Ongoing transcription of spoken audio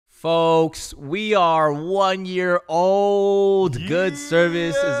Folks, we are 1 year old. Yeah. Good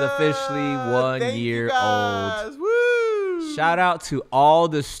Service is officially 1 year old. Woo. Shout out to all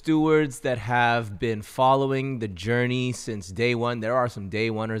the stewards that have been following the journey since day one. There are some day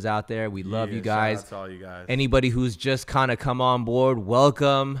oneers out there. We love you guys. Shout out to all you guys. Anybody who's just kind of come on board,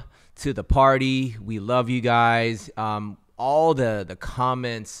 welcome to the party. We love you guys. All the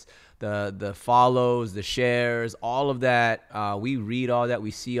comments, the follows, the shares, all of that. We read all that.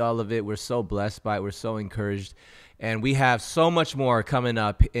 We see all of it. We're so blessed by it. We're so encouraged. And we have so much more coming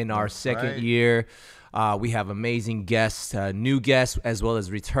up in our second year. We have amazing guests, new guests, as well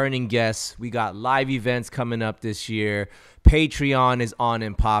as returning guests. We got live events coming up this year. Patreon is on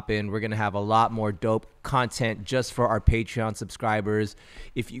and popping. We're going to have a lot more dope content just for our Patreon subscribers.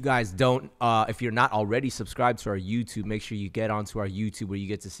 If you guys if you're not already subscribed to our YouTube, make sure you get onto our YouTube where you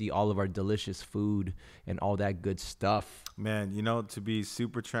get to see all of our delicious food and all that good stuff. Man, you know, to be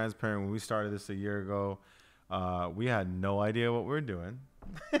super transparent, when we started this a year ago, we had no idea what we were doing.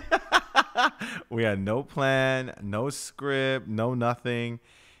 We had no plan, no script, no nothing.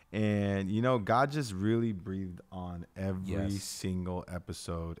 And, you know, God just really breathed on every single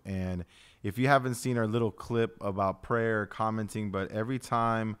episode. And if you haven't seen our little clip about prayer, commenting, but every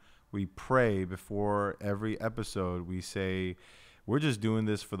time we pray before every episode, we say, we're just doing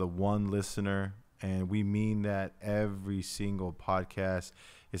this for the one listener. And we mean that every single podcast.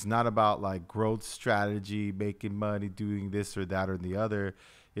 It's not about like growth strategy, making money, doing this or that or the other.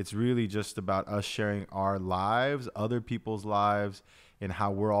 It's really just about us sharing our lives, other people's lives, and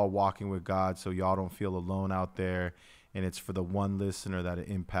how we're all walking with God so y'all don't feel alone out there. And it's for the one listener that it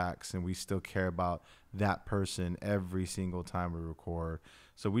impacts, and we still care about that person every single time we record.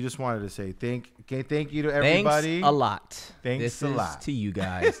 So we just wanted to say thank you to everybody. Thanks a lot. Thanks a lot. To you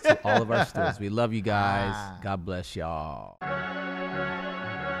guys, to all of our stewards. We love you guys. God bless y'all.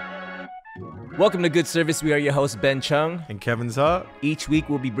 Welcome to Good Service. We are your hosts, Ben Chung and Kevin Zuck. Each week,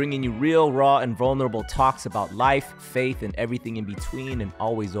 we'll be bringing you real, raw, and vulnerable talks about life, faith, and everything in between, and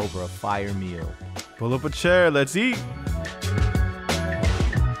always over a fire meal. Pull up a chair. Let's eat.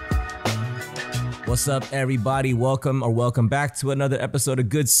 What's up, everybody? Welcome back to another episode of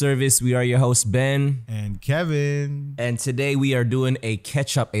Good Service. We are your hosts, Ben and Kevin. And today, we are doing a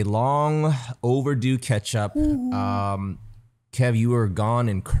catch-up, a long overdue catch-up. Kev, you were gone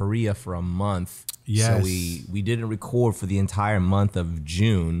in Korea for a month. Yes. So we didn't record for the entire month of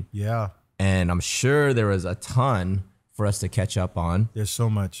June. Yeah. And I'm sure there was a ton for us to catch up on. There's so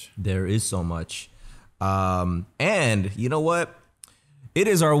much. There is so much. And you know what? It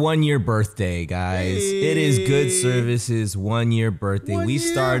is our 1 year birthday, guys. Hey. It is Good Service's 1 year birthday.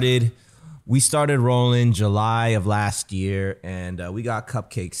 We started rolling July of last year, and we got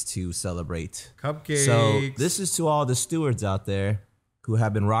cupcakes to celebrate. Cupcakes. So this is to all the stewards out there who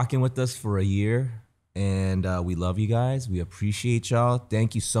have been rocking with us for a year, and we love you guys. We appreciate y'all.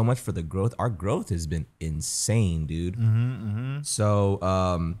 Thank you so much for the growth. Our growth has been insane, dude. So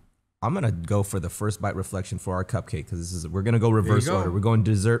I'm gonna go for the first bite reflection for our cupcake because we're gonna go reverse order. We're going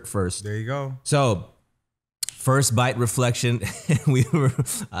dessert first. There you go. So. First bite reflection,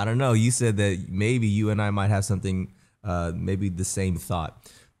 I don't know, you said that maybe you and I might have something, maybe the same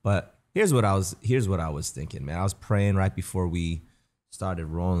thought. But here's what I was thinking, man. I was praying right before we started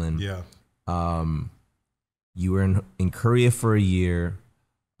rolling. Yeah. You were in Korea for a year.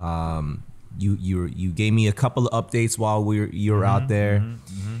 You gave me a couple of updates while you were out there.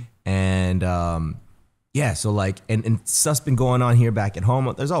 And yeah, so like, and stuff's been going on here back at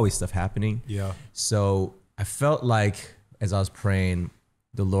home. There's always stuff happening. Yeah. So I felt like as I was praying,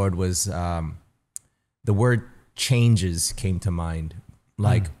 the Lord was, the word changes came to mind.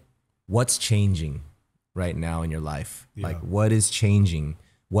 Like, what's changing right now in your life? Yeah. Like, what is changing?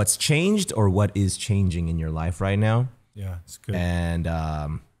 What's changed or what is changing in your life right now? Yeah, it's good. And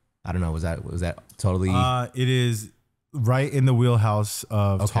I don't know, was that totally? It is right in the wheelhouse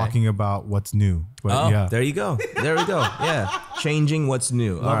of talking about what's new. But yeah. There you go. There we go. Yeah. Changing what's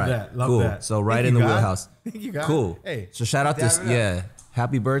new. Love all right. that. Love cool. that. So right in the wheelhouse. Thank you, God. Cool. Hey. So shout out to,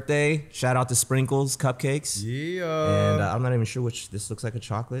 happy birthday. Shout out to Sprinkles Cupcakes. Yeah. And I'm not even sure which, this looks like a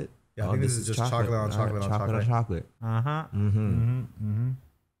chocolate. Yeah, I think this is just chocolate on chocolate on chocolate. On chocolate. Uh-huh.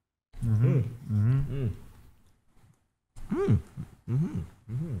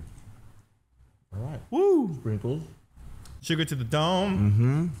 All right. Woo. Sprinkles. Sugar to the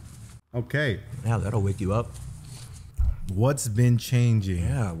dome. Okay. Yeah, that'll wake you up. What's been changing?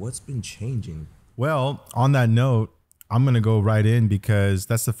 Yeah, what's been changing? Well, on that note, I'm going to go right in because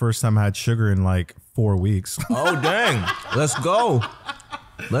that's the first time I had sugar in like 4 weeks. Oh, dang. Let's go.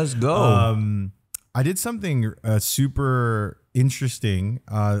 Let's go. I did something super interesting.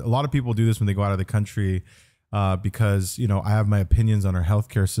 A lot of people do this when they go out of the country because, you know, I have my opinions on our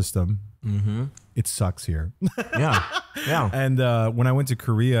healthcare system. Mm-hmm. It sucks here. Yeah. And when I went to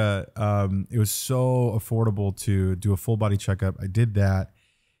Korea, it was so affordable to do a full body checkup. I did that.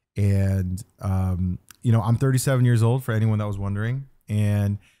 And, you know, I'm 37 years old for anyone that was wondering.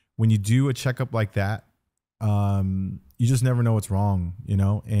 And when you do a checkup like that, you just never know what's wrong, you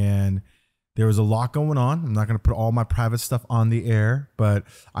know, and there was a lot going on. I'm not going to put all my private stuff on the air, but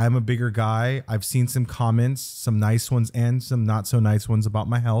I am a bigger guy. I've seen some comments, some nice ones and some not so nice ones about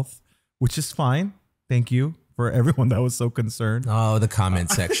my health, which is fine. Thank you for everyone that was so concerned. Oh, the comment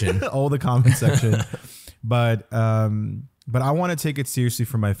section. Oh, the comment section. But I want to take it seriously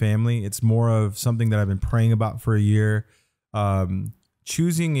for my family. It's more of something that I've been praying about for a year.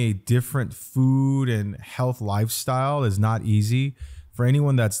 Choosing a different food and health lifestyle is not easy. For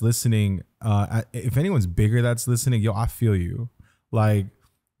anyone that's listening, if anyone's bigger that's listening, yo, I feel you. Like,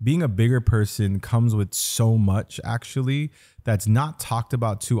 being a bigger person comes with so much, actually, that's not talked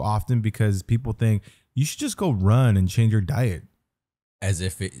about too often because people think you should just go run and change your diet. As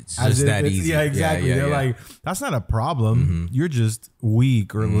if it's just that easy. Yeah, exactly. They're like, that's not a problem. Mm-hmm. You're just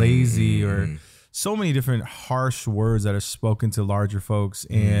weak or lazy or so many different harsh words that are spoken to larger folks.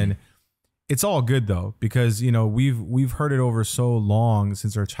 And it's all good though, because, you know, we've heard it over so long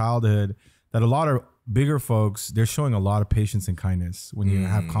since our childhood that a lot of bigger folks, they're showing a lot of patience and kindness when you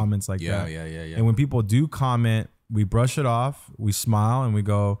have comments like that. Yeah. And when people do comment, we brush it off, we smile and we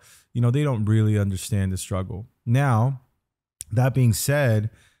go, you know, they don't really understand the struggle. Now, that being said,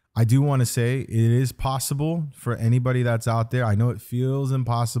 I do want to say it is possible for anybody that's out there. I know it feels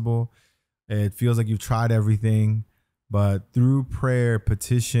impossible. It feels like you've tried everything, but through prayer,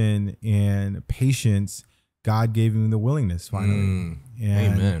 petition, and patience, God gave me the willingness finally.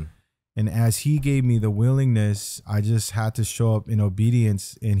 Amen. And as he gave me the willingness, I just had to show up in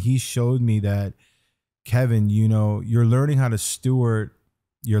obedience. And he showed me that, Kevin, you know, you're learning how to steward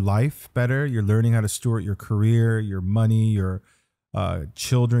your life better. You're learning how to steward your career, your money, your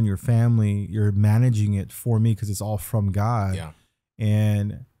children, your family. You're managing it for me because it's all from God. Yeah.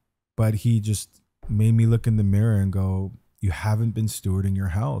 But he just made me look in the mirror and go, you haven't been stewarding your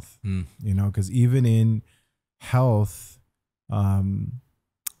health, you know, because even in health,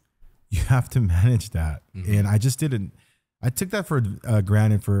 you have to manage that. And I just didn't. I took that for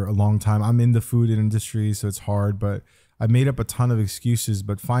granted for a long time. I'm in the food industry, so it's hard, but I made up a ton of excuses.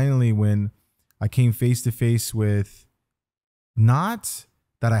 But finally, when I came face to face with not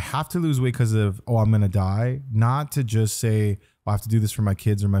that I have to lose weight because of, oh, I'm going to die, not to just say, I have to do this for my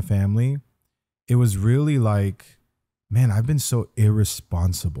kids or my family. It was really like, man, I've been so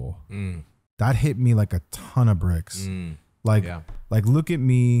irresponsible. That hit me like a ton of bricks. Like, look at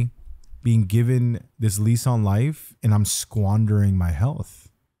me being given this lease on life and I'm squandering my health.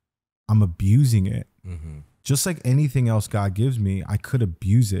 I'm abusing it. Just like anything else God gives me, I could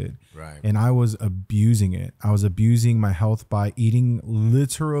abuse it. Right. And I was abusing it. I was abusing my health by eating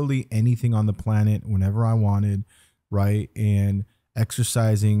literally anything on the planet whenever I wanted, right? And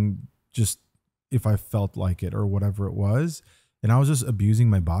exercising just if I felt like it or whatever it was. And I was just abusing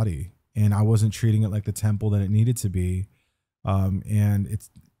my body. And I wasn't treating it like the temple that it needed to be. And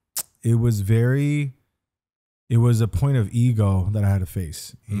it was a point of ego that I had to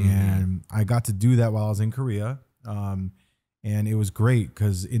face. And I got to do that while I was in Korea. And it was great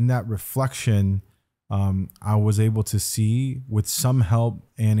because in that reflection, I was able to see with some help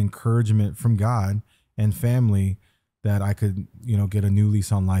and encouragement from God and family that I could, you know, get a new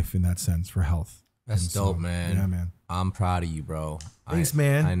lease on life in that sense for health. That's dope, man. Yeah, man. I'm proud of you, bro. Thanks,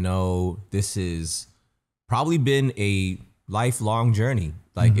 man. I know this has probably been a lifelong journey.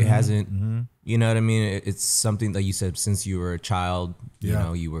 Like it hasn't, you know what I mean? It's something that you said since you were a child, you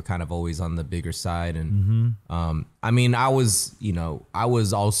know, you were kind of always on the bigger side. And I mean, I was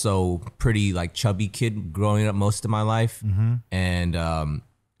also pretty like chubby kid growing up most of my life. And,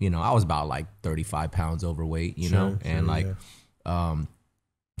 you know, I was about like 35 pounds overweight, you know, and like, I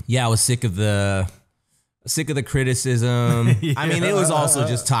was sick of the criticism. I mean, it was also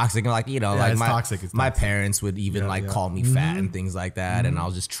just toxic. Like, you know, like my parents would even call me fat and things like that. And I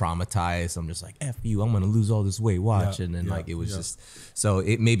was just traumatized. I'm just like, F you, I'm going to lose all this weight. Watch. And then like, it was just, so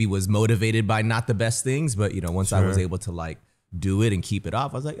it maybe was motivated by not the best things, but you know, once I was able to like do it and keep it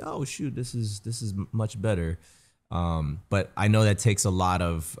off, I was like, oh shoot, this is much better. But I know that takes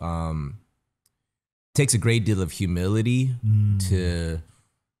takes a great deal of humility to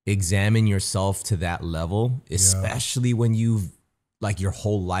examine yourself to that level, especially when you've like your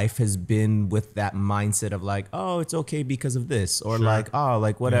whole life has been with that mindset of like, oh, it's okay because of this, or like, oh,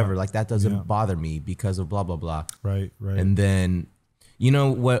 like whatever, like that doesn't bother me because of blah, blah, blah. Right. And then, you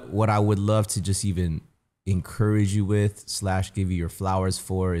know, what I would love to just even encourage you with / give you your flowers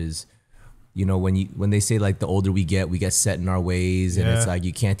for is, you know, when they say like the older we get set in our ways, and it's like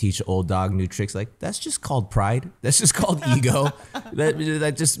you can't teach an old dog new tricks. Like that's just called pride. That's just called ego.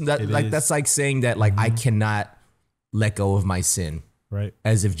 That's like saying that like I cannot let go of my sin, right?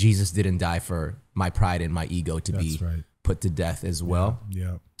 As if Jesus didn't die for my pride and my ego to be put to death as well.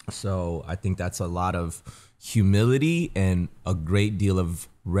 Yeah. So I think that's a lot of humility and a great deal of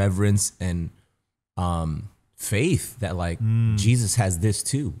reverence and faith that like Jesus has this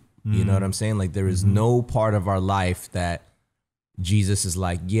too. You know what I'm saying? Like there is no part of our life that Jesus is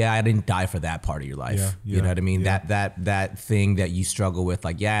like, yeah, I didn't die for that part of your life. You know what I mean? That thing that you struggle with,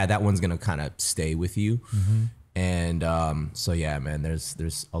 like, yeah, that one's gonna kind of stay with you. And so yeah, man,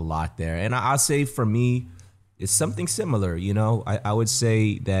 there's a lot there. And I'll say for me, it's something similar. You know, I would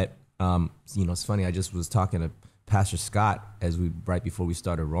say that you know, it's funny. I just was talking to Pastor Scott right before we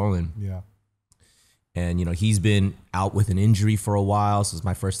started rolling. Yeah. And, you know, he's been out with an injury for a while. So it's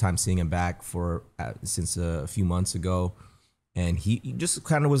my first time seeing him back since a few months ago. And he just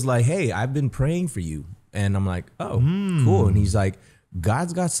kind of was like, hey, I've been praying for you. And I'm like, oh, cool. And he's like,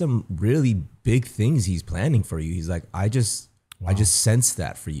 God's got some really big things he's planning for you. He's like, I just sensed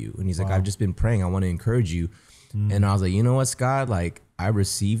that for you. And he's like, I've just been praying. I want to encourage you. And I was like, you know what, Scott? Like, I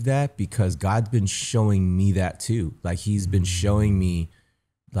received that because God's been showing me that too. Like, he's been showing me,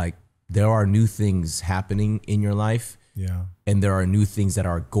 like, there are new things happening in your life. Yeah. And there are new things that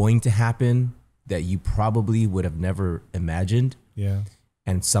are going to happen that you probably would have never imagined. Yeah.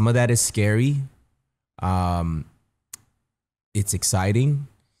 And some of that is scary. It's exciting.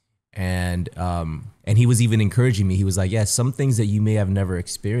 And he was even encouraging me. He was like, yeah, some things that you may have never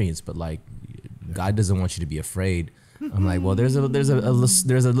experienced, but like God doesn't want you to be afraid. I'm like, well, there's a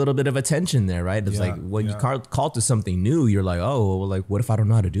little bit of a tension there, right? It's like when you call to something new, you're like, oh, well, like, what if I don't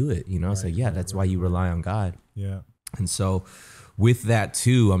know how to do it? You know, it's like, yeah, that's why you rely on God. Yeah. And so with that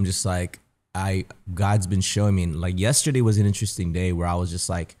too, I'm just like, God's been showing me, like yesterday was an interesting day where I was just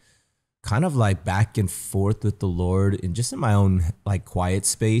like, kind of like back and forth with the Lord and just in my own like quiet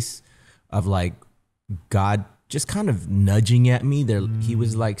space of like God just kind of nudging at me there. He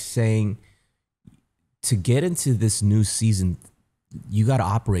was like saying, to get into this new season, you got to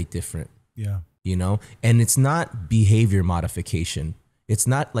operate different. Yeah. You know, and it's not behavior modification. It's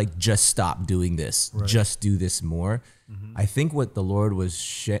not like just stop doing this, just do this more. I think what the Lord was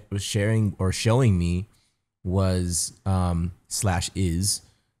sharing or showing me was / is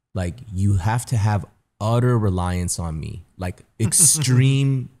like, you have to have utter reliance on me, like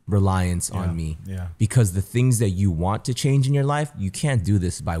extreme reliance on me. Yeah. Because the things that you want to change in your life, you can't do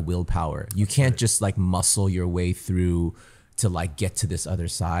this by willpower. You can't just like muscle your way through to like get to this other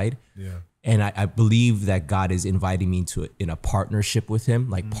side. Yeah. And I believe that God is inviting me in a partnership with him,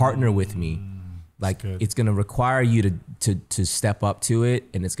 like partner with me. Like it's going to require you to step up to it,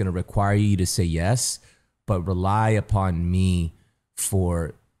 and it's going to require you to say yes, but rely upon me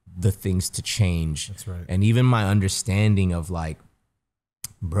for the things to change. That's right. And even my understanding of like,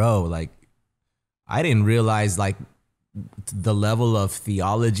 bro, like I didn't realize like the level of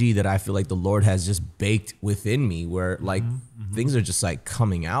theology that I feel like the Lord has just baked within me, where like things are just like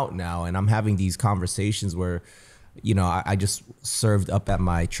coming out now. And I'm having these conversations where, you know, I just served up at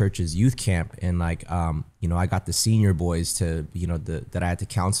my church's youth camp, and like, you know, I got the senior boys to, you know, that I had to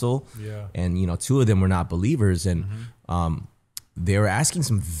counsel. Yeah. And, you know, 2 of them were not believers, and they were asking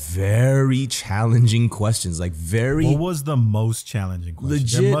some very challenging questions, like very. What was the most challenging question?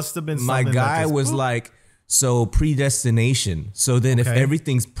 Legit. There must have been something. My guy was like, so predestination. So then if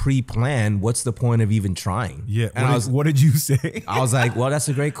everything's pre-planned, what's the point of even trying? Yeah. And what did you say? I was like, well, that's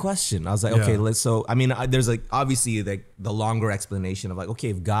a great question. I was like, okay, there's like obviously like the longer explanation of like, okay,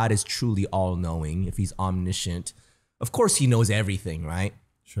 if God is truly all knowing, if he's omniscient, of course he knows everything, right?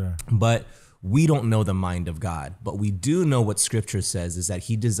 Sure. But we don't know the mind of God, but we do know what scripture says is that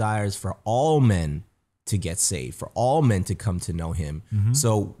he desires for all men to get saved, for all men to come to know him.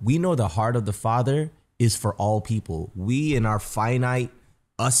 So we know the heart of the Father is for all people. We in our finite,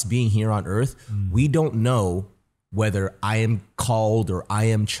 us being here on earth, we don't know whether I am called or I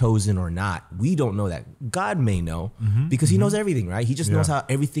am chosen or not. We don't know that. God may know because he knows everything, right? He just knows how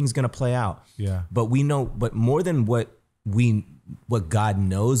everything's gonna play out. Yeah. But we know, but more than what God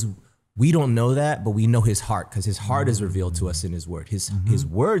knows, we don't know that, but we know his heart, because his heart is revealed to us in his word. His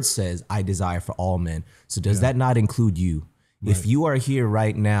word says, I desire for all men. So does that not include you? If you are here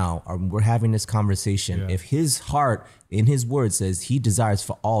right now, or we're having this conversation, if his heart in his word says he desires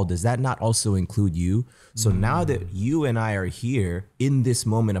for all, does that not also include you? So now that you and I are here in this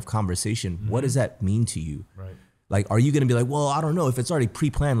moment of conversation, what does that mean to you? Right. Like, are you going to be like, well, I don't know, if it's already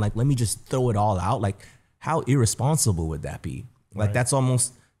pre-planned, like, let me just throw it all out? Like, how irresponsible would that be? Like, that's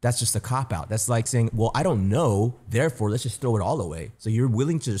just a cop-out. That's like saying, well, I don't know, therefore let's just throw it all away. So you're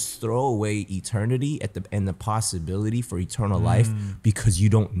willing to just throw away eternity and the possibility for eternal life because you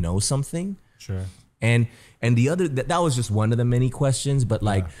don't know something? Sure. And the other, that was just one of the many questions, but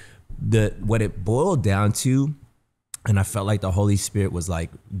like what it boiled down to, and I felt like the Holy Spirit was like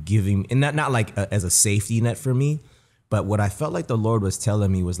giving, and not like as a safety net for me, but what I felt like the Lord was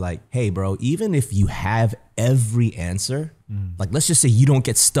telling me was like, hey, bro, even if you have every answer, like let's just say you don't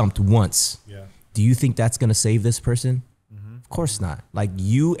get stumped once. Yeah. Do you think that's going to save this person? Of course not. Like,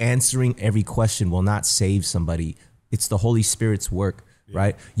 you answering every question will not save somebody. It's the Holy Spirit's work,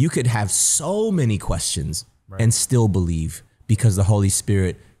 right? You could have so many questions and still believe because the Holy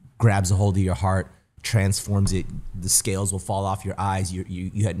Spirit grabs a hold of your heart, transforms it. The scales will fall off your eyes.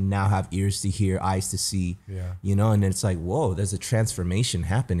 You now have ears to hear, eyes to see, you know, and it's like, whoa, there's a transformation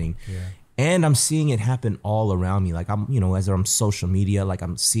happening. And I'm seeing it happen all around me. Like, I'm, you know, as I'm social media, like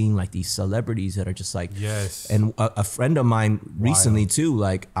I'm seeing like these celebrities that are just like, and a friend of mine recently too,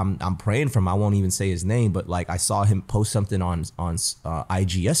 like I'm praying for him. I won't even say his name, but like I saw him post something on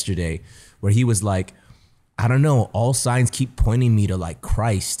IG yesterday where he was like, I don't know, all signs keep pointing me to like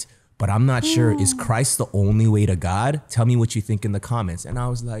Christ, but I'm not sure. Is Christ the only way to God? Tell me what you think in the comments. And I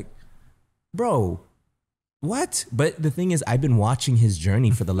was like, bro, what? But the thing is, I've been watching his journey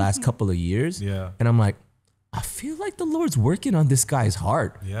for the last couple of years. And I'm like, I feel like the Lord's working on this guy's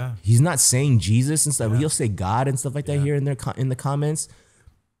heart. He's not saying Jesus and stuff. He'll say God and stuff like that here in the comments.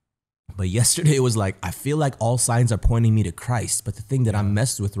 But yesterday it was like, I feel like all signs are pointing me to Christ. But the thing that I'm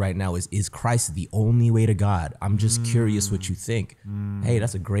messed with right now is Christ the only way to God? I'm just curious what you think. Hey,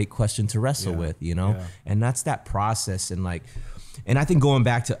 that's a great question to wrestle with, you know? And that's that process. And like, and I think going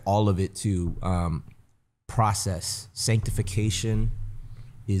back to all of it too, process, sanctification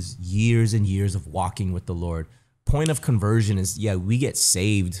is years and years of walking with the Lord. Point of conversion is, we get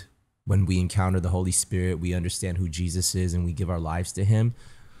saved when we encounter the Holy Spirit. We understand who Jesus is and we give our lives to him.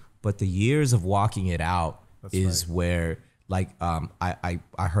 But the years of walking it out is where, like, I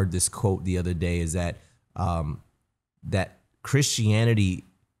heard this quote the other day, is that that Christianity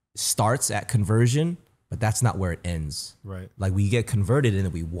starts at conversion, but that's not where it ends. Right. Like, we get converted and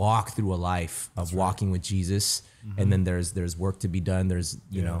then we walk through a life of walking with Jesus, and then there's work to be done. There's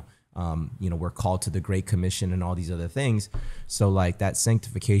you know we're called to the Great Commission and all these other things. So like that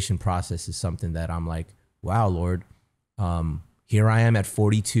sanctification process is something that I'm like, wow, Lord. Here I am at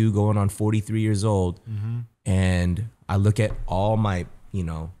 42, going on 43 years old. And I look at all my,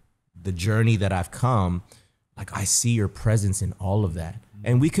 the journey that I've come, like I see your presence in all of that.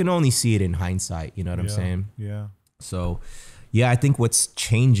 And we can only see it in hindsight. You know what I'm saying? Yeah. So, I think what's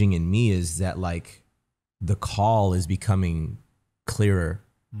changing in me is that like the call is becoming clearer.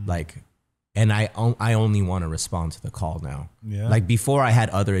 Like, and I only want to respond to the call now. Yeah. Like before I had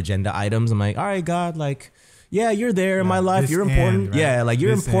other agenda items. I'm like, all right, God, like, yeah, you're there in my life. You're important. Right? Yeah, like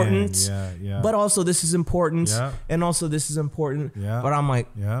you're important. But also this is important. And also this is important. But I'm like,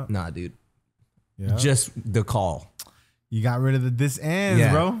 nah, dude. Just the call. You got rid of the this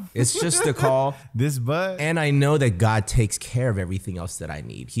and, bro. It's just the call. This but. And I know that God takes care of everything else that I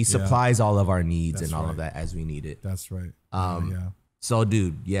need. He supplies all of our needs and all of that as we need it. That's right. So,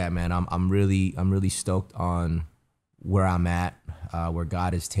 dude, man, I'm really stoked on where I'm at, where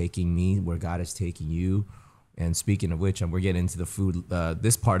God is taking me, where God is taking you. And speaking of which, we're getting into the food,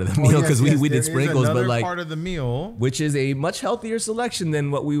 this part of the meal, because we did sprinkles, but like part of the meal, which is a much healthier selection than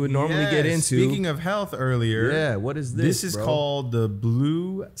what we would normally get into. Speaking of health earlier, what is this? This is called the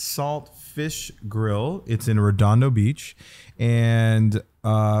Blue Salt Fish Grill. It's in Redondo Beach, and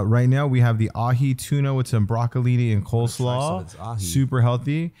right now we have the ahi tuna with some broccolini and coleslaw. Super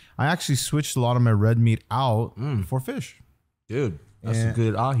healthy. I actually switched a lot of my red meat out for fish. Dude, that's a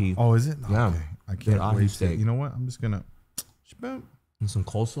good ahi. Oh, is it? Yeah. Okay. I can't wait to. You know what? I'm just gonna. And some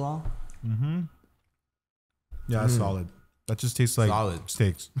coleslaw. Yeah, it's solid. That just tastes like solid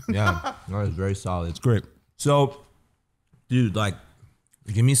steaks. Yeah, that is very solid. It's great. So, dude, like,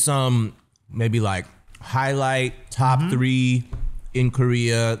 give me some maybe like highlight top 3 in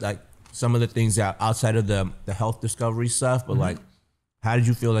Korea, like some of the things that outside of the health discovery stuff, but like, how did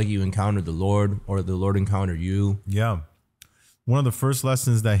you feel like you encountered the Lord or the Lord encountered you? Yeah. One of the first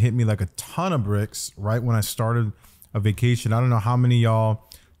lessons that hit me like a ton of bricks right when I started a vacation. I don't know how many of y'all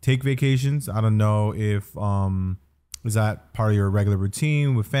take vacations. I don't know if Is that part of your regular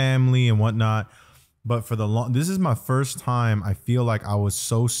routine with family and whatnot? But for this is my first time I feel like I was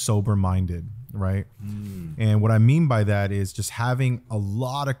so sober minded, right? And what I mean by that is just having a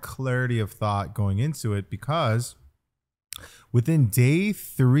lot of clarity of thought going into it, because within day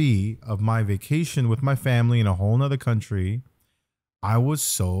 3 of my vacation with my family in a whole nother country, I was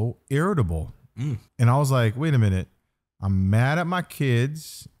so irritable. And I was like, wait a minute. I'm mad at my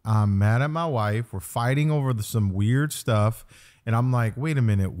kids. I'm mad at my wife. We're fighting over some weird stuff. And I'm like, wait a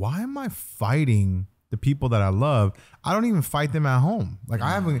minute. Why am I fighting the people that I love? I don't even fight them at home. Like,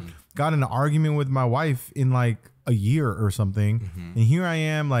 I haven't got in an argument with my wife in like a year or something. And here I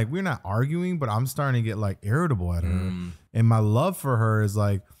am, like, we're not arguing, but I'm starting to get like irritable at her. And my love for her is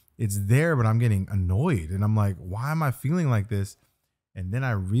like, it's there, but I'm getting annoyed. And I'm like, why am I feeling like this? And then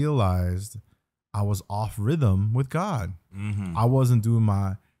I realized I was off rhythm with God. I wasn't doing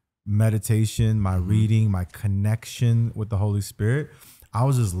my meditation, my reading, my connection with the Holy Spirit. I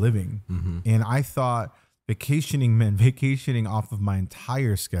was just living. And I thought vacationing meant vacationing off of my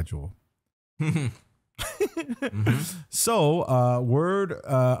entire schedule. So, word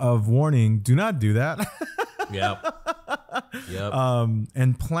of warning, do not do that.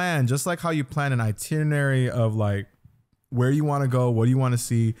 And plan, just like how you plan an itinerary of like where you want to go, what do you want to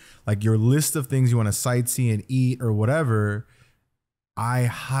see, like your list of things you want to sightsee and eat or whatever. I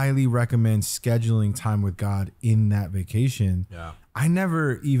highly recommend scheduling time with God in that vacation. I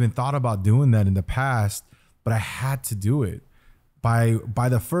never even thought about doing that in the past, but I had to do it. By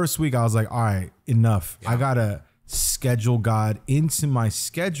the first week, I was like, all right, enough. I gotta schedule God into my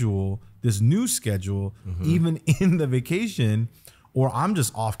schedule, this new schedule, even in the vacation, or I'm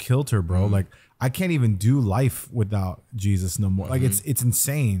just off kilter, bro. Like, I can't even do life without Jesus no more. Like, it's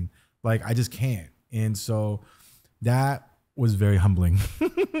insane. Like, I just can't. And so that was very humbling.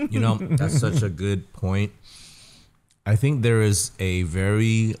 You know, that's such a good point. I think there is a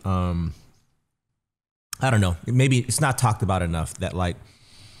very, I don't know, maybe it's not talked about enough that, like,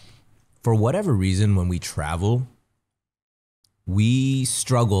 for whatever reason, when we travel, we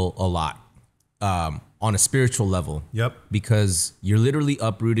struggle a lot on a spiritual level. Because you're literally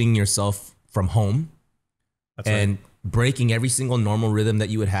uprooting yourself from home. That's and breaking every single normal rhythm that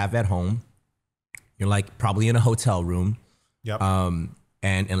you would have at home. You're like probably in a hotel room.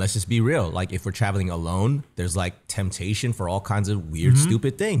 And let's just be real. Like, if we're traveling alone, there's like temptation for all kinds of weird,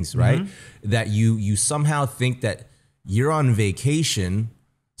 stupid things, right? That you somehow think that you're on vacation,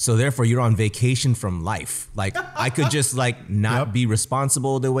 so therefore you're on vacation from life. Like, I could just like not be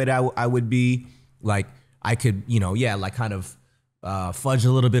responsible the way that I would be. Like, I could, you know, like kind of fudge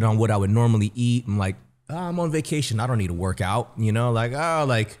a little bit on what I would normally eat. I'm like, oh, I'm on vacation. I don't need to work out, you know, like, oh,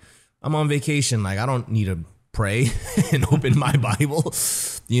 like I'm on vacation. Like, I don't need to pray and open my Bible,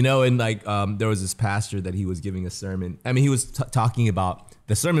 you know. And like, there was this pastor that he was giving a sermon. I mean, he was talking about,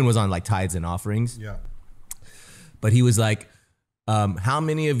 the sermon was on like tithes and offerings. But he was like, how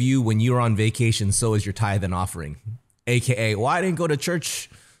many of you, when you're on vacation, so is your tithe and offering? AKA, well, I didn't go to church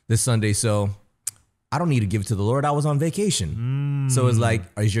this Sunday, so I don't need to give it to the Lord. I was on vacation. So it's like,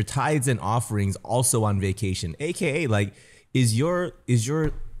 is your tithes and offerings also on vacation? AKA, like, is your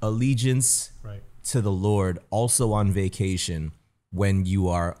allegiance to the Lord also on vacation when you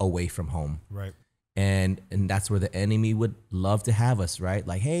are away from home? And that's where the enemy would love to have us, right?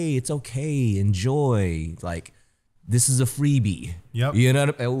 Like, hey, it's okay, enjoy. Like, this is a freebie. You know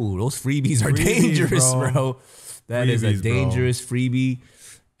what I mean? Oh, those freebies are dangerous, bro. That is a dangerous freebie.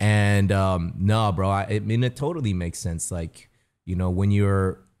 And no, bro, I mean, it totally makes sense. Like, you know, when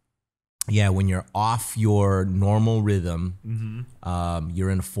you're off your normal rhythm, you're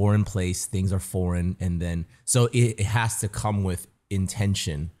in a foreign place, things are foreign. And then, so it has to come with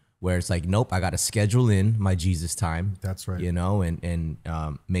intention, where it's like, nope, I got to schedule in my Jesus time. That's right. You know, and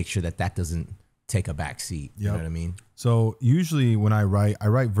make sure that doesn't take a back seat. You know what I mean? So usually when I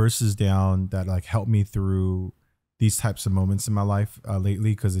write verses down that like help me through these types of moments in my life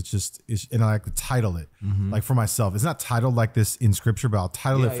lately, because and I like to title it like for myself. It's not titled like this in scripture, but I'll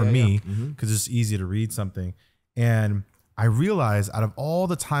title it for me because it's easy to read something. And I realized out of all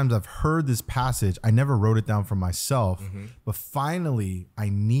the times I've heard this passage, I never wrote it down for myself, but finally I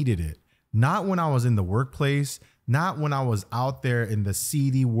needed it. Not when I was in the workplace, not when I was out there in the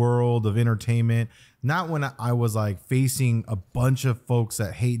seedy world of entertainment, not when I was like facing a bunch of folks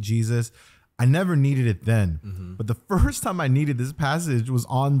that hate Jesus. I never needed it then. But the first time I needed this passage was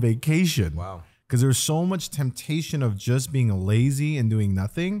on vacation. Wow. Because there's so much temptation of just being lazy and doing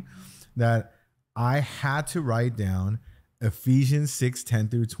nothing that I had to write down Ephesians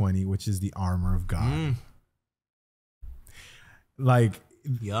 6:10-20, which is the armor of God. Like,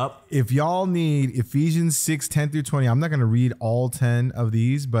 Yup. If y'all need Ephesians 6:10-20, I'm not going to read all 10 of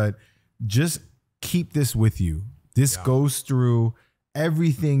these, but just keep this with you. This goes through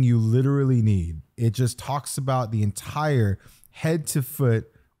everything you literally need. It just talks about the entire head to foot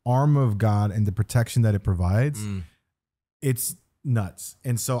armor of God and the protection that it provides. It's nuts.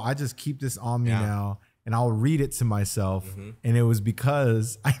 And so I just keep this on me now, and I'll read it to myself. And it was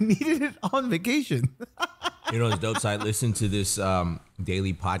because I needed it on vacation. You know, it's dope. So I listened to this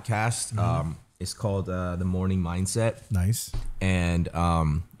daily podcast. It's called The Morning Mindset. Nice. And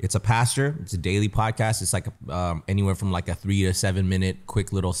it's a pastor. It's a daily podcast. It's like anywhere from like a 3 to 7 minute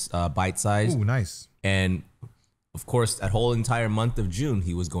quick little bite size. Ooh, nice. And of course, that whole entire month of June,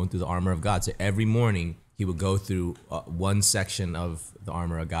 he was going through the armor of God. So every morning he would go through one section of the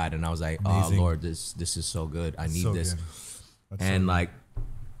armor of God. And I was like, amazing. Oh Lord, this is so good. I need this. And like,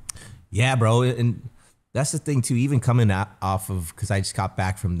 yeah, bro. And that's the thing too, even coming off of, because I just got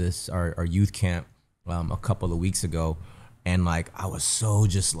back from this, our youth camp a couple of weeks ago. And like, I was so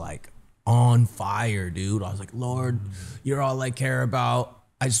just like on fire, dude. I was like, Lord, you're all I care about.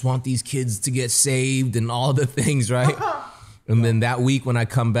 I just want these kids to get saved and all the things, right? And then that week when I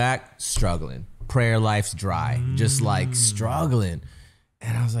come back, struggling. Prayer life's dry, just like struggling.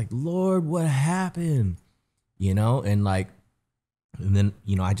 And I was like, Lord, what happened? You know, and like, and then,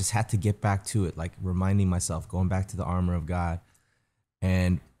 you know, I just had to get back to it, like reminding myself, going back to the armor of God.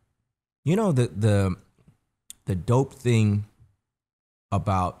 And, you know, the dope thing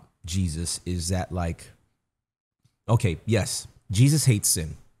about Jesus is that, like, okay, yes, Jesus hates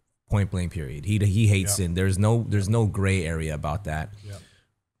sin, point blank period. He hates sin. There's no gray area about that.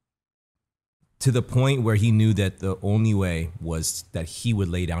 To the point where he knew that the only way was that he would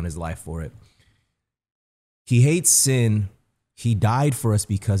lay down his life for it. He hates sin. He died for us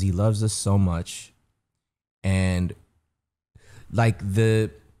because he loves us so much. And like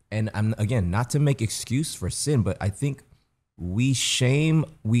and I'm, again, not to make excuse for sin, but I think we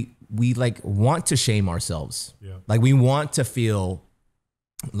like want to shame ourselves. Like we want to feel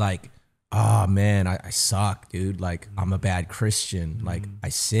like, oh man, I suck, dude. Like I'm a bad Christian. Like I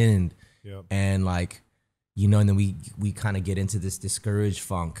sinned. And like, you know, and then we kind of get into this discouraged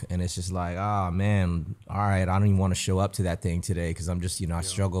funk, and it's just like, oh man, all right, I don't even want to show up to that thing today because I'm just, you know, I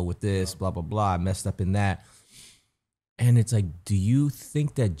struggle with this, blah, blah, blah. I messed up in that. And it's like, do you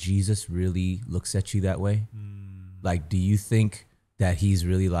think that Jesus really looks at you that way? Like, do you think that he's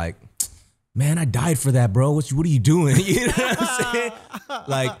really like, man, I died for that, bro. What are you doing? You know what I'm saying?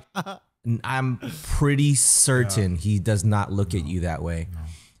 Like, I'm pretty certain he does not look at you that way.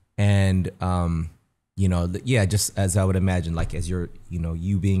 And, you know, just as I would imagine, like as you're, you know,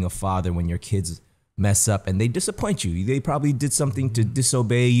 you being a father, when your kids mess up and they disappoint you, they probably did something to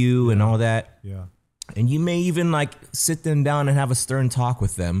disobey you and all that. And you may even like sit them down and have a stern talk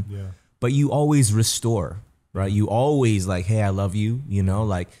with them, but you always restore, right? You always like, hey, I love you. You know,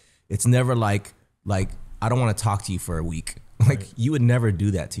 like it's never like I don't want to talk to you for a week. Like you would never do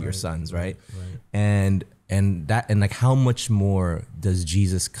that to your sons, right? And like how much more does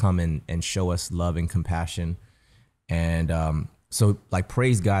Jesus come and show us love and compassion? And so like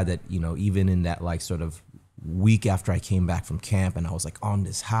praise God that, you know, even in that like sort of week after I came back from camp and I was like on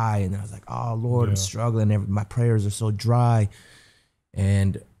this high and I was like, oh Lord, I'm struggling. My prayers are so dry.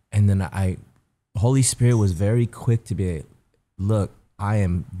 And then Holy Spirit was very quick to be, look, I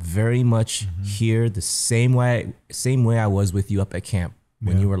am very much here the same way I was with you up at camp.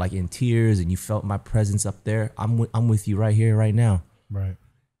 When you were like in tears and you felt my presence up there, I'm with you right here, right now. Right.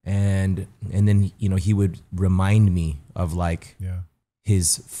 And then, you know, he would remind me of like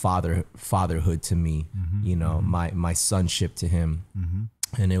his fatherhood to me, you know, my sonship to him.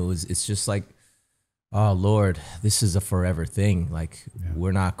 And it's just like, oh Lord, this is a forever thing. Like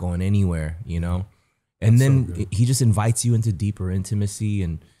we're not going anywhere, you know? And then he just invites you into deeper intimacy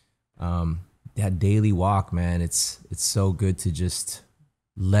and that daily walk, man. It's so good to just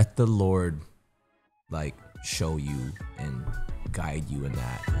let the Lord like show you and guide you in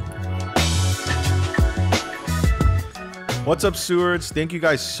that. What's up, Stewards? Thank you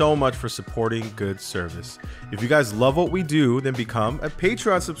guys so much for supporting good service. If you guys love what we do, then become a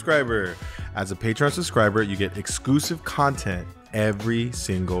Patreon subscriber. As a Patreon subscriber, you get exclusive content every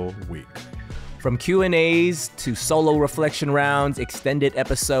single week. From Q&As to solo reflection rounds, extended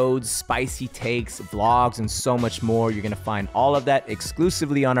episodes, spicy takes, vlogs, and so much more. You're going to find all of that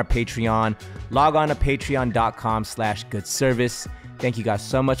exclusively on our Patreon. Log on to patreon.com/goodservice. Thank you guys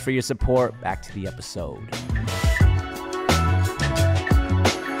so much for your support. Back to the episode.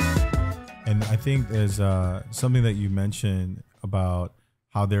 And I think there's something that you mentioned about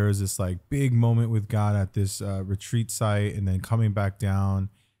how there is this like big moment with God at this retreat site, and then coming back down,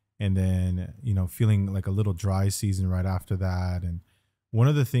 and then, you know, feeling like a little dry season right after that. And one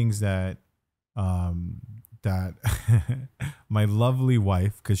of the things that that my lovely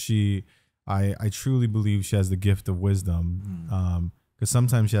wife, because I truly believe she has the gift of wisdom, because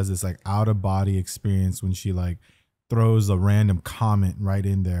sometimes she has this like out of body experience when she like throws a random comment right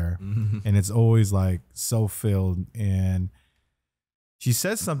in there, and it's always like so filled. And she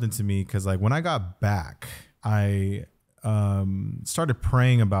said something to me, because like when I got back, I started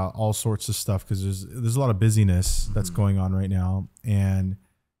praying about all sorts of stuff, because there's a lot of busyness that's going on right now. And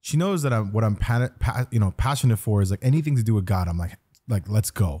she knows that what I'm passionate for is like anything to do with God. I'm like let's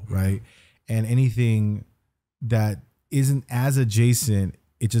go, right? And anything that isn't as adjacent,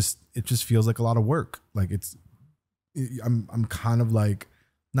 it just feels like a lot of work. Like I'm kind of like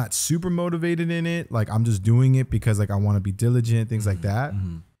not super motivated in it. Like I'm just doing it because like I want to be diligent, things like that.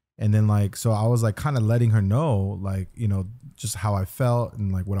 And then like, so I was like kind of letting her know, like, you know, just how I felt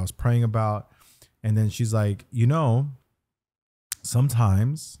and like what I was praying about. And then she's like, you know,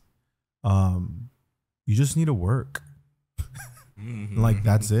 sometimes you just need to work. Like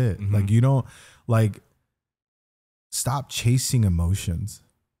that's it. Like you don't like stop chasing emotions.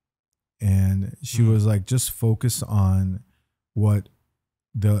 And she was like, just focus on what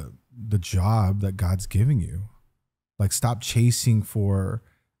the job that God's giving you. Like stop chasing for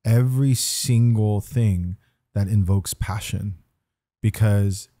every single thing that invokes passion,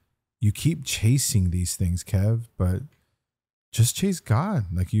 because you keep chasing these things, Kev, but just chase God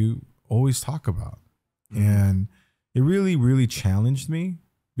like you always talk about. And it really, really challenged me,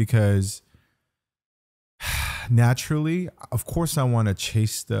 because naturally, of course, I want to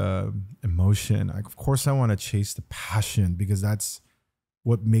chase the emotion. Like, of course, I want to chase the passion, because that's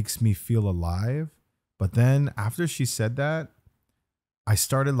what makes me feel alive. But then after she said that, I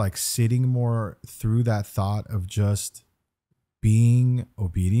started like sitting more through that thought of just being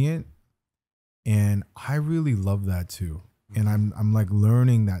obedient. And I really love that too. And I'm like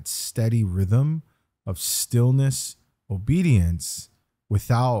learning that steady rhythm of stillness, obedience,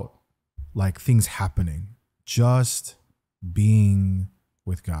 without like things happening, just being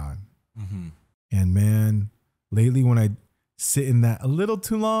with God. And man, lately when I sit in that a little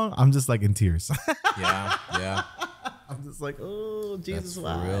too long, I'm just like in tears. Yeah. I'm just like, oh, Jesus, That's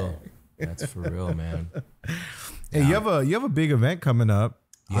for real. That's for real, man. Hey, you have a big event coming up.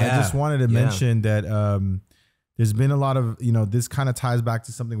 I just wanted to mention that there's been a lot of, you know, this kind of ties back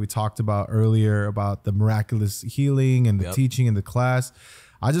to something we talked about earlier about the miraculous healing and the teaching in the class.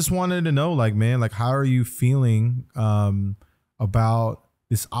 I just wanted to know, like, man, like, how are you feeling about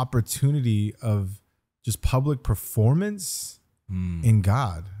this opportunity of just public performance in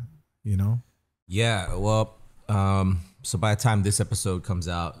God, you know? Yeah, well, so by the time this episode comes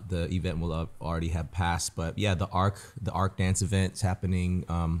out, the event will have already have passed. But yeah, the Ark dance event's happening.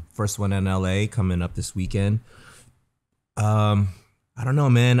 First one in LA coming up this weekend. I don't know,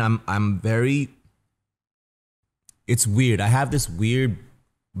 man. I'm very. It's weird. I have this weird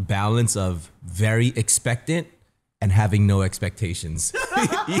balance of very expectant and having no expectations.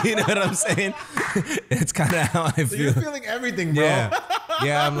 You know what I'm saying? It's kind of how I feel. You're feeling everything, bro.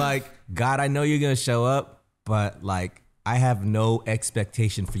 Yeah, I'm like, God, I know you're gonna show up, but like, I have no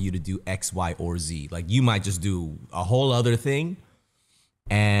expectation for you to do X, Y, or Z. Like, you might just do a whole other thing.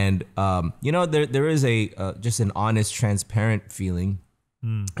 And you know, there is a just an honest, transparent feeling.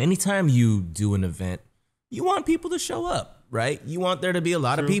 Anytime you do an event, you want people to show up, right? You want there to be a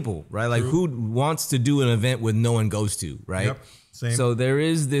lot of people, right? Like, who wants to do an event with no one goes to, right? Yep. Same. So there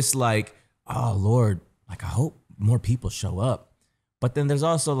is this like, oh Lord, like I hope more people show up. But then there's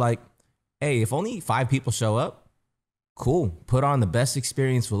also like, hey, if only 5 people show up, cool. Put on the best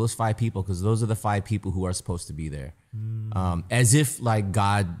experience for those 5 people, because those are the 5 people who are supposed to be there. As if like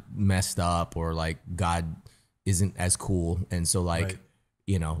God messed up or like God isn't as cool. And so like,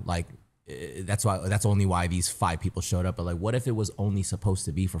 you know, like that's only why these 5 people showed up. But like, what if it was only supposed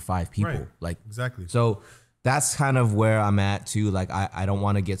to be for 5 people? Right. Like, Exactly. So that's kind of where I'm at too. Like, I don't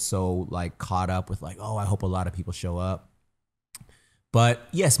want to get so like caught up with like, oh, I hope a lot of people show up. But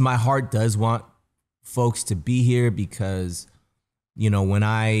yes, my heart does want folks to be here, because, you know, when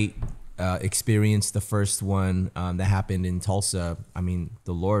I experienced the first one that happened in Tulsa, I mean,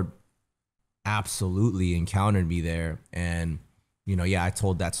 the Lord absolutely encountered me there. And, you know, I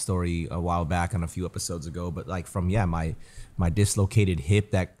told that story a while back on a few episodes ago, but like from, my dislocated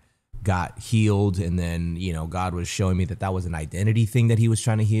hip that got healed. And then, you know, God was showing me that was an identity thing that he was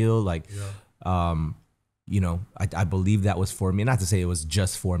trying to heal. Like, you know, I believe that was for me. Not to say it was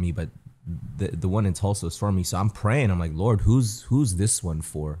just for me, but the one in Tulsa is for me. So I'm praying. I'm like, Lord, who's this one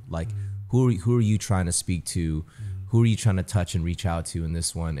for? Like, who are you trying to speak to? Who are you trying to touch and reach out to in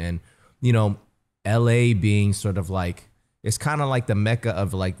this one? And, you know, LA being sort of like, it's kind of like the mecca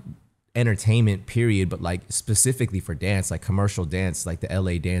of like entertainment period, but like specifically for dance, like commercial dance, like the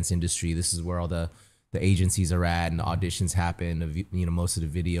LA dance industry. This is where all the agencies are at and the auditions happen, you know, most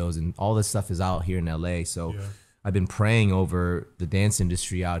of the videos and all this stuff is out here in LA. So I've been praying over the dance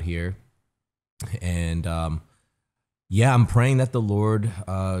industry out here. And I'm praying that the Lord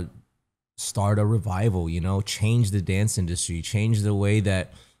start a revival, you know, change the dance industry, change the way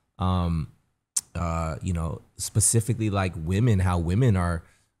that, you know, specifically like women, how women are,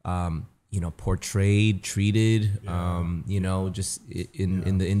 you know, portrayed, treated, you know, just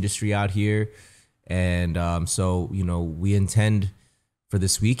in the industry out here. And so, you know, we intend for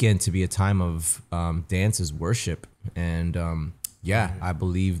this weekend to be a time of dance as worship. And I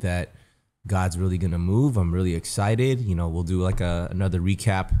believe that God's really going to move. I'm really excited. You know, we'll do like another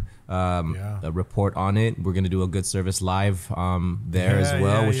recap, a report on it. We're going to do a good service live there as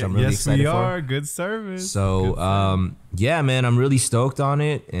well, which I'm really excited for. Yes, we are. Good service. So, man, I'm really stoked on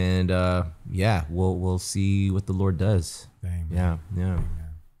it. And we'll see what the Lord does. Dang, yeah. Dang,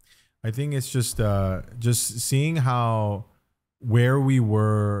 I think it's just seeing how where we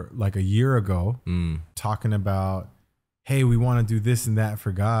were like a year ago talking about, hey, we want to do this and that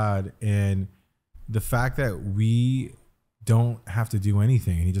for God. And the fact that we don't have to do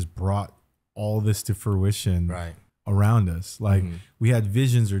anything. And he just brought all this to fruition around us. Like we had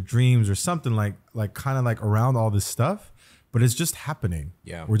visions or dreams or something like kind of like around all this stuff, but it's just happening.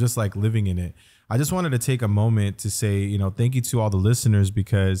 Yeah. We're just like living in it. I just wanted to take a moment to say, you know, thank you to all the listeners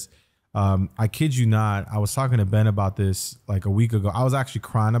because I kid you not, I was talking to Ben about this like a week ago. I was actually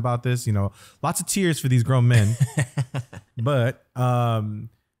crying about this, you know, lots of tears for these grown men. But,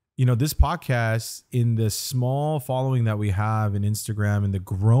 you know, this podcast, in the small following that we have in Instagram and the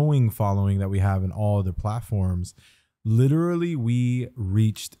growing following that we have in all other platforms, literally we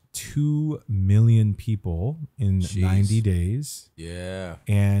reached 2 million people in 90 days. Yeah.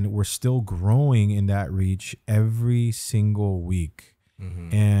 And we're still growing in that reach every single week.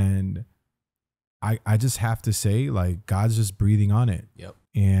 And I just have to say, like, God's just breathing on it. Yep.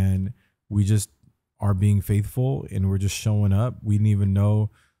 And we just are being faithful and we're just showing up. We didn't even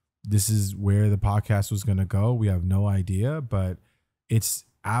know this is where the podcast was going to go. We have no idea, but it's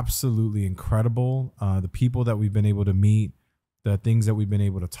absolutely incredible. The people that we've been able to meet, the things that we've been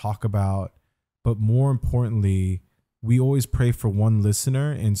able to talk about, but more importantly, we always pray for one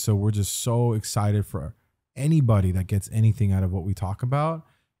listener. And so we're just so excited for anybody that gets anything out of what we talk about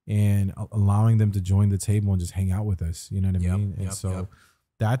and allowing them to join the table and just hang out with us. You know what I mean? And so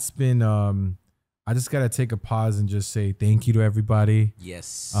that's been, I just got to take a pause and just say thank you to everybody.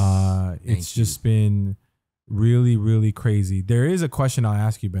 Yes. It's just been really, really crazy. There is a question I'll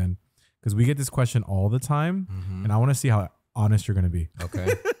ask you, Ben, because we get this question all the time and I want to see how honest you're going to be.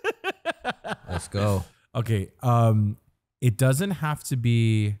 Okay. Let's go. Okay. It doesn't have to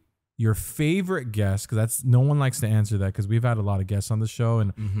be your favorite guest, because that's no one likes to answer that because we've had a lot of guests on the show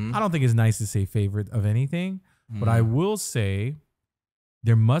and I don't think it's nice to say favorite of anything, but I will say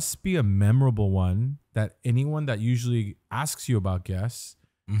there must be a memorable one that anyone that usually asks you about guests,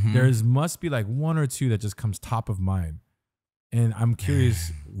 must be like one or two that just comes top of mind. And I'm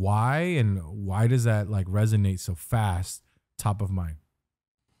curious why, and why does that like resonate so fast, top of mind?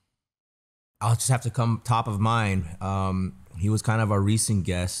 I'll just have to come top of mind. He was kind of a recent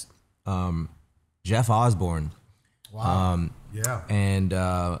guest. Jeff Osborne. Wow. Yeah. And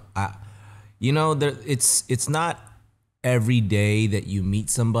you know, it's not every day that you meet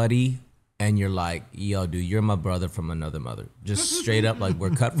somebody and you're like, yo, dude, you're my brother from another mother. Just straight up, like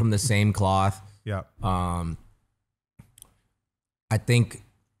we're cut from the same cloth. Yeah. I think,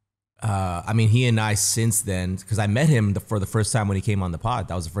 I mean, he and I since then, because I met him for the first time when he came on the pod.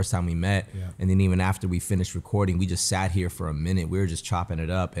 That was the first time we met. Yeah. And then even after we finished recording, we just sat here for a minute. We were just chopping it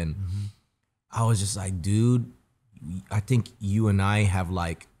up. And I was just like, dude, I think you and I have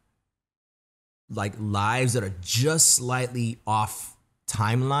like lives that are just slightly off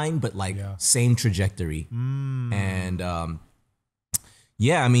timeline, but like same trajectory. And I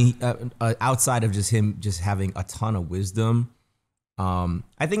mean, outside of just him just having a ton of wisdom,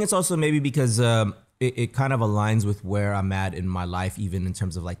 I think it's also maybe because it kind of aligns with where I'm at in my life, even in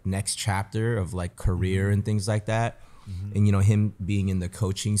terms of like next chapter of like career and things like that. And, you know, him being in the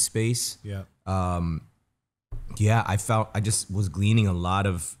coaching space. Yeah. I just was gleaning a lot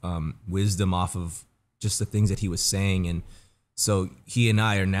of wisdom off of just the things that he was saying. And so he and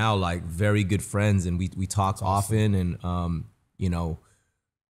I are now like very good friends and we talk often and, you know,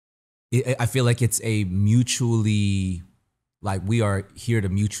 I feel like it's a mutually, like we are here to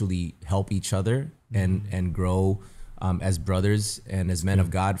mutually help each other and grow as brothers and as men of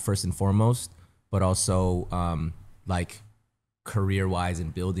God first and foremost, but also like career-wise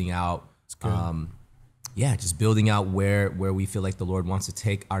and building out, just building out where we feel like the Lord wants to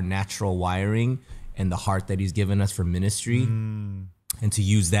take our natural wiring and the heart that He's given us for ministry, and to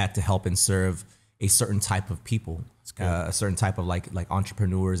use that to help and serve a certain type of people, a certain type of like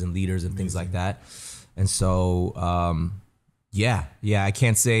entrepreneurs and leaders and things like that. And so, I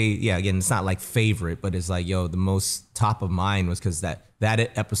can't say, again, it's not like favorite, but it's like, the most top of mind was because that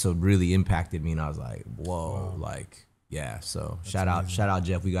episode really impacted me. And I was like, whoa, so shout out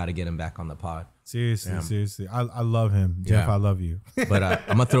Jeff. We got to get him back on the pod. Seriously. I love him. Jeff, I love you. But I'm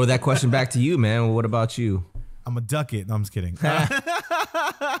going to throw that question back to you, man. Well, what about you? I'm a duck it. No, I'm just kidding.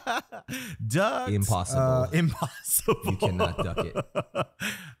 Duck. Impossible. Impossible. You cannot duck it.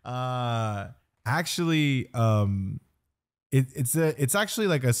 Actually, it's actually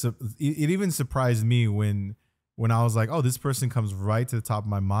like it even surprised me when I was like, oh, this person comes right to the top of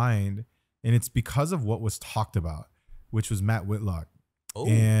my mind, and it's because of what was talked about, which was Matt Whitlock. Oh,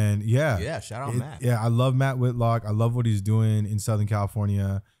 and shout out Matt. Yeah, I love Matt Whitlock. I love what he's doing in Southern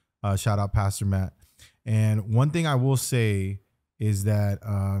California. Shout out Pastor Matt. And one thing I will say is that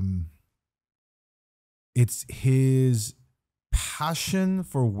it's his passion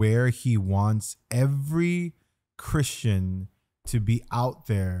for where he wants every Christian to be out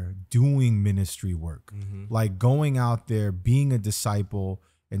there doing ministry work, like going out there, being a disciple,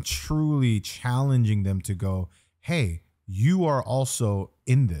 and truly challenging them to go, hey, you are also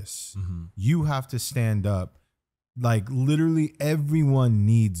in this. You have to stand up. Like literally everyone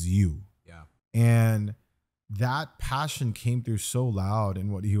needs you. Yeah. And that passion came through so loud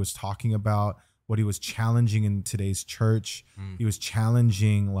in what he was talking about, what he was challenging in today's church. He was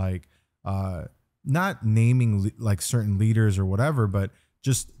challenging like, not naming like certain leaders or whatever, but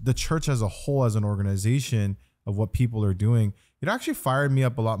just the church as a whole, as an organization of what people are doing. It actually fired me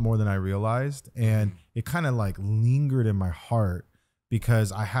up a lot more than I realized. And it kind of like lingered in my heart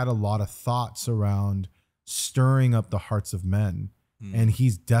because I had a lot of thoughts around stirring up the hearts of men. And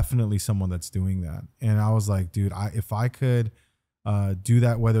he's definitely someone that's doing that. And I was like, dude, if I could do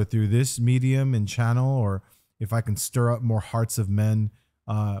that, whether through this medium and channel, or if I can stir up more hearts of men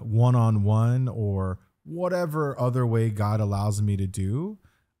one-on-one, or whatever other way God allows me to do,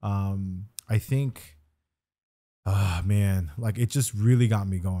 I think, man, like it just really got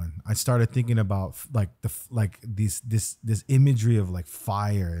me going. I started thinking about this imagery of like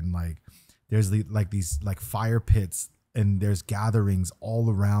fire, and like there's these fire pits, and there's gatherings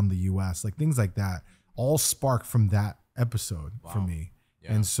all around the US, like things like that, all sparked from that episode for me.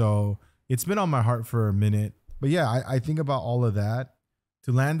 Yeah. And so it's been on my heart for a minute. But yeah, I think about all of that.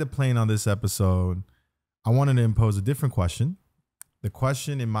 To land the plane on this episode, I wanted to impose a different question. The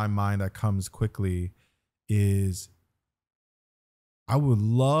question in my mind that comes quickly is, I would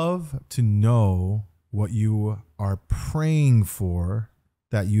love to know what you are praying for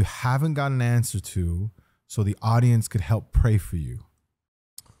that you haven't got an answer to, so the audience could help pray for you.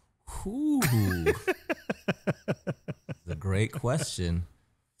 Ooh. That's a great question.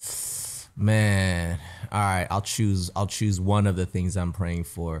 Man. All right, I'll choose one of the things I'm praying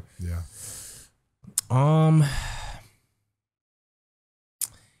for. Yeah.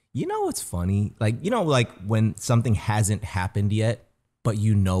 You know what's funny? Like, like when something hasn't happened yet, but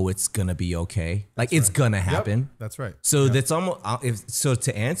it's gonna be okay. Like that's it's gonna happen. Yep, that's right. So that's almost so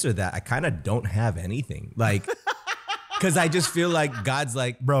to answer that, I kind of don't have anything. Like, because I just feel like God's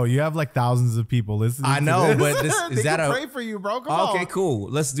like, bro, you have like thousands of people listening. I know, to this. but this is that pray for you, bro. Come on. Okay, cool.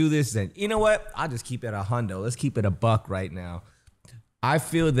 Let's do this then. You know what? I'll just keep it a hundo. Let's keep it a buck right now. I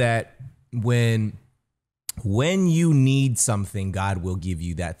feel that when you need something, God will give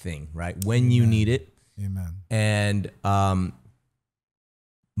you that thing, right? When Amen. You need it. Amen. And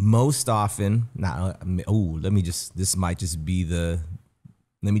most often, let me just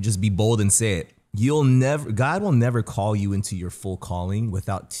be bold and say it. God will never call you into your full calling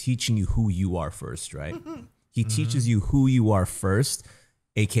without teaching you who you are first, right? He teaches you who you are first,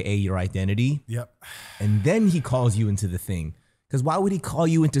 AKA your identity. Yep. And then he calls you into the thing. Because why would he call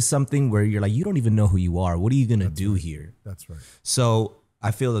you into something where you're like, you don't even know who you are? What are you going to do here? That's right. So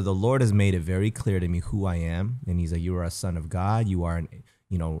I feel that the Lord has made it very clear to me who I am. And he's like, you are a son of God. You are an,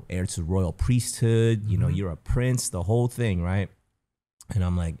 heir to royal priesthood. You're a prince, the whole thing, right? And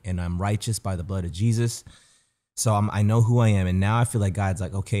I'm like, and I'm righteous by the blood of Jesus. So I know who I am. And now I feel like God's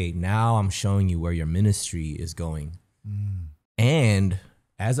like, okay, now I'm showing you where your ministry is going. And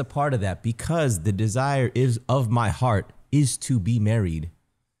as a part of that, because the desire of my heart is to be married,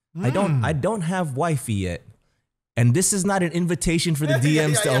 I don't have wifey yet. And this is not an invitation for the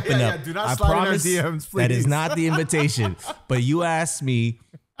DMs to open up. Do not I slide promise in our DMs, please. that is not the invitation. But you asked me,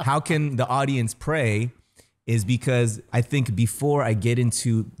 how can the audience pray? Is because I think before I get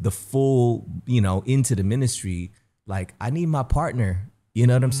into the full, into the ministry, like I need my partner. You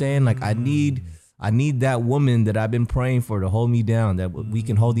know what I'm saying? Like I need that woman that I've been praying for to hold me down, that we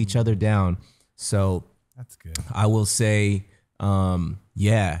can hold each other down. So that's good. I will say,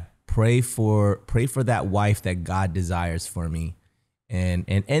 pray for that wife that God desires for me. And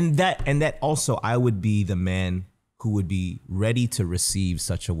that also I would be the man who would be ready to receive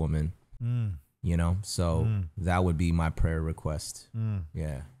such a woman. So that would be my prayer request.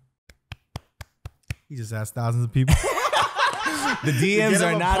 Yeah. He just asked thousands of people. The DMs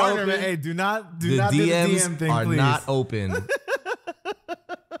are not open. Man. Hey, do not the DMs do the DM thing, are please. not open.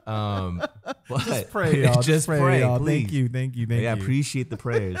 But just pray, y'all. Just pray, y'all. please. Thank you. I appreciate the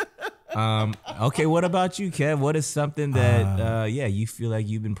prayers. Okay, what about you, Kev? What is something that you feel like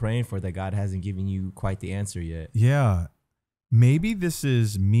you've been praying for that God hasn't given you quite the answer yet? Yeah. Maybe this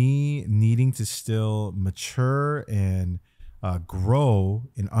is me needing to still mature and grow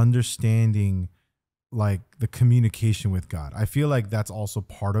in understanding like the communication with God. I feel like that's also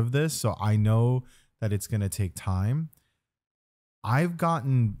part of this. So I know that it's going to take time. I've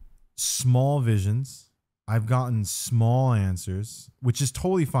gotten small visions. I've gotten small answers, which is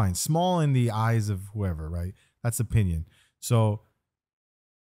totally fine. Small in the eyes of whoever, right? That's opinion. So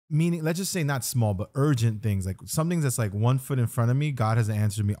meaning, let's just say not small, but urgent things, like something that's like 1 foot in front of me. God has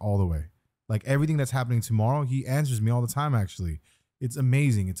answered me all the way. Like everything that's happening tomorrow, he answers me all the time, actually. It's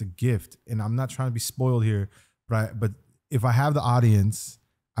amazing. It's a gift. And I'm not trying to be spoiled here, but if I have the audience,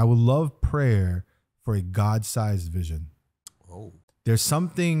 I would love prayer for a God-sized vision. Oh. There's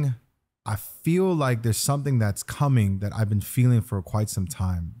something, I feel like there's something that's coming that I've been feeling for quite some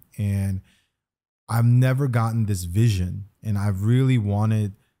time. And I've never gotten this vision. And I've really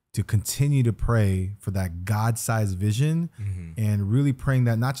wanted to continue to pray for that God-sized vision, and really praying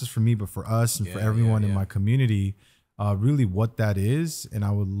that not just for me, but for us and for everyone in my community, really what that is. And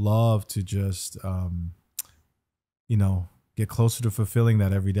I would love to just, get closer to fulfilling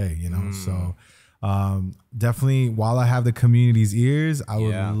that every day, So definitely while I have the community's ears, I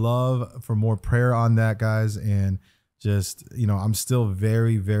would love for more prayer on that, guys. And just, I'm still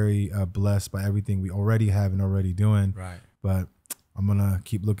very, very blessed by everything we already have and already doing. Right. But I'm going to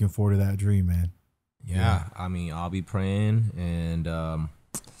keep looking forward to that dream, man. Yeah. I mean, I'll be praying, and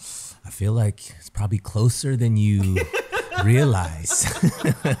I feel like it's probably closer than you realize.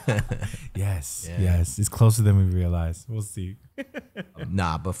 Yes. It's closer than we realize. We'll see.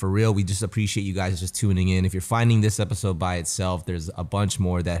 Nah, but for real, we just appreciate you guys just tuning in. If you're finding this episode by itself, there's a bunch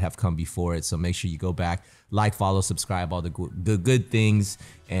more that have come before it. So make sure you go back, like, follow, subscribe, all the good things.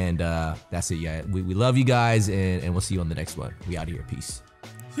 And that's it. Yeah, we love you guys, and we'll see you on the next one. We out of here. Peace.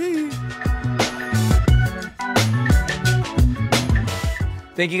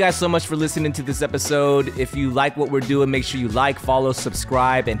 Thank you guys so much for listening to this episode. If you like what we're doing, make sure you like, follow,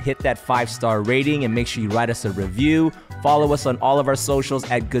 subscribe, and hit that 5-star rating. And make sure you write us a review. Follow us on all of our socials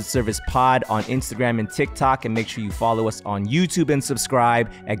at Good Service Pod on Instagram and TikTok. And make sure you follow us on YouTube and subscribe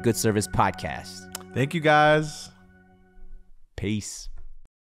at Good Service Podcast. Thank you, guys. Peace.